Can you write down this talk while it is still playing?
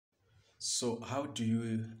So how do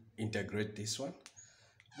you integrate this one?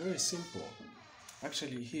 Very simple.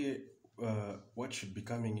 Actually here, what should be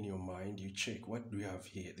coming in your mind, you check what do we have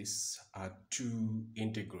here. These are two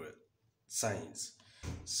integral signs.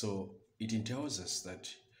 So it tells us that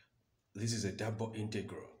this is a double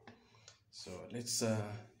integral. So let's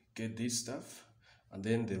get this stuff. And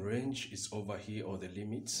then the range is over here, or the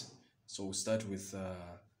limits. So we start with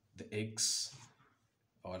the x.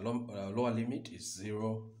 Our lower limit is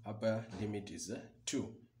 0, upper limit is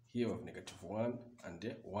 2. Here we have -1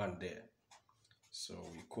 and 1 there. So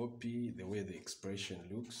we copy the way the expression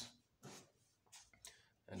looks,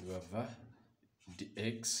 and we have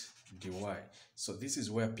dx dy. So this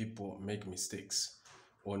is where people make mistakes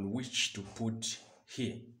on which to put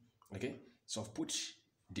here. Okay, so I've put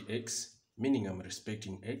dx, meaning I'm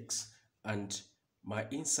respecting x, and my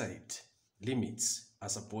inside limits are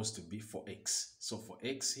supposed to be for x. So for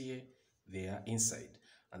x here, they are inside,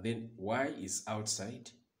 and then y is outside,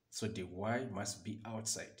 so the y must be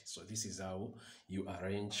outside. So this is how you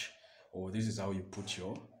arrange, or this is how you put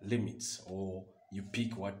your limits, or you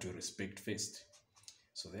pick what to respect first.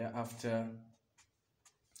 So thereafter,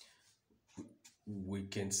 we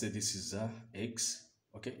can say this is x.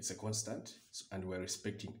 Okay, it's a constant, and we're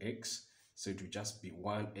respecting x, so it will just be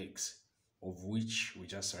 1x, of which we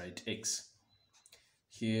just write x.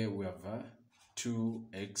 Here we have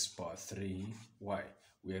 2x power 3y.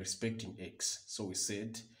 We are respecting x, so we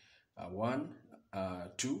said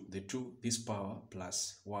 2, this power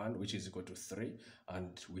plus 1, which is equal to 3,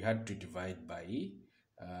 and we had to divide by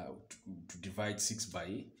to divide 6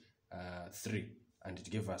 by 3, and it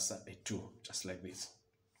gave us a 2, just like this.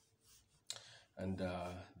 And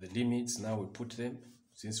the limits, now we put them,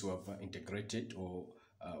 since we have integrated, or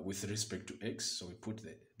with respect to x, so we put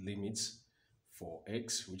the limits for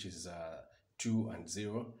x, which is 2 and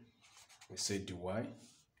 0. We say dy.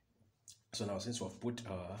 So now, since we have put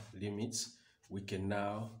our limits, we can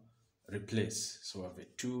now replace. So we have a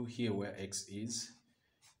 2 here where x is,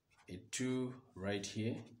 a 2 right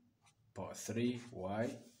here, power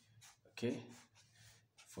 3y. Okay,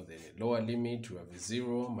 for the lower limit, we have a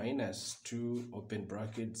 0 minus 2 open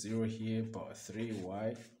bracket 0 here, power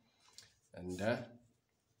 3y, and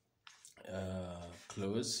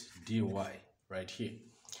close dy right here.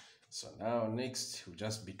 So now next will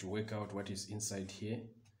just be to work out what is inside here.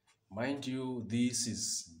 Mind you, this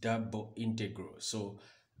is double integral, so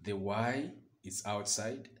the y is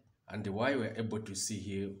outside, and the y we're able to see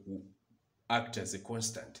here will act as a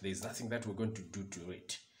constant. There's nothing that we're going to do to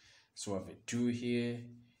it. So we have a 2 here.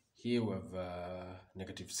 Here we have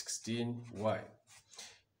 -16y.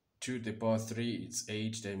 2 to the power 3, it's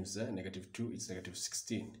 8 times -2, it's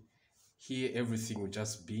 -16. Here everything will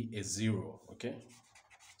just be a 0. Okay,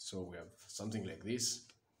 so we have something like this.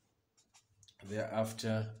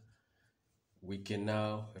 Thereafter, we can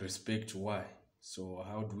now respect y. So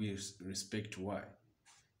how do we respect y?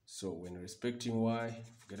 So when respecting y,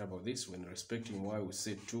 forget about this. When respecting y, we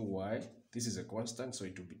say 2y. This is a constant, so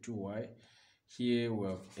it will be 2y. Here we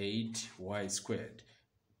have 8y squared.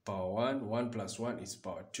 Power 1, 1 plus 1 is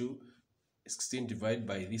power 2. 16 divided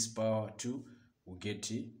by this power 2, we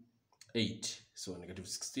get 8. So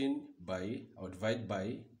 -16 by, or divide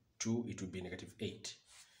by 2, it will be -8.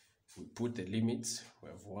 We put the limits. We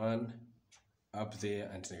have 1 up there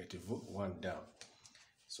and -1 down.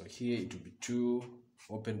 So here it will be 2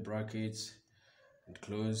 open brackets and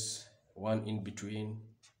close, 1 in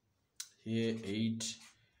between. Here 8,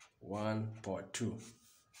 1 power 2.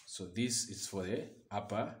 So this is for the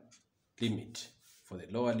upper limit. For the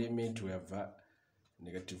lower limit, we have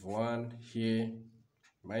 -1 here,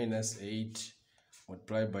 minus 8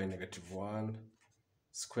 multiplied by -1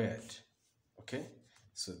 squared. Okay,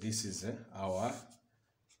 so this is our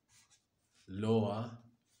lower,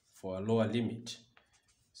 for a lower limit.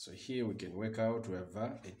 So here we can work out, we have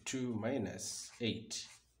a 2 minus 8.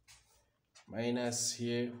 Minus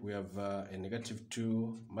here we have a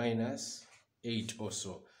 -2 minus 8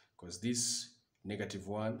 also, because this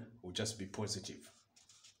 -1 will just be positive.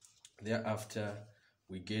 Thereafter,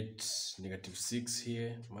 we get -6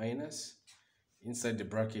 here minus, inside the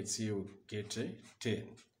brackets here we get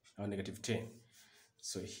 10, or -10.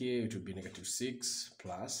 So here it will be -6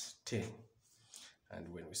 plus 10. And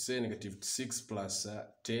when we say -6 plus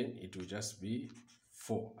 10, it will just be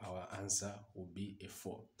 4. Our answer will be a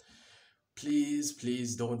 4.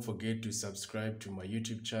 Please don't forget to subscribe to my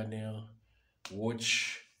YouTube channel,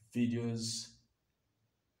 watch videos,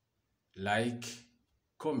 like,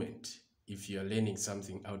 comment if you are learning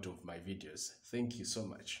something out of my videos. Thank you so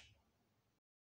much.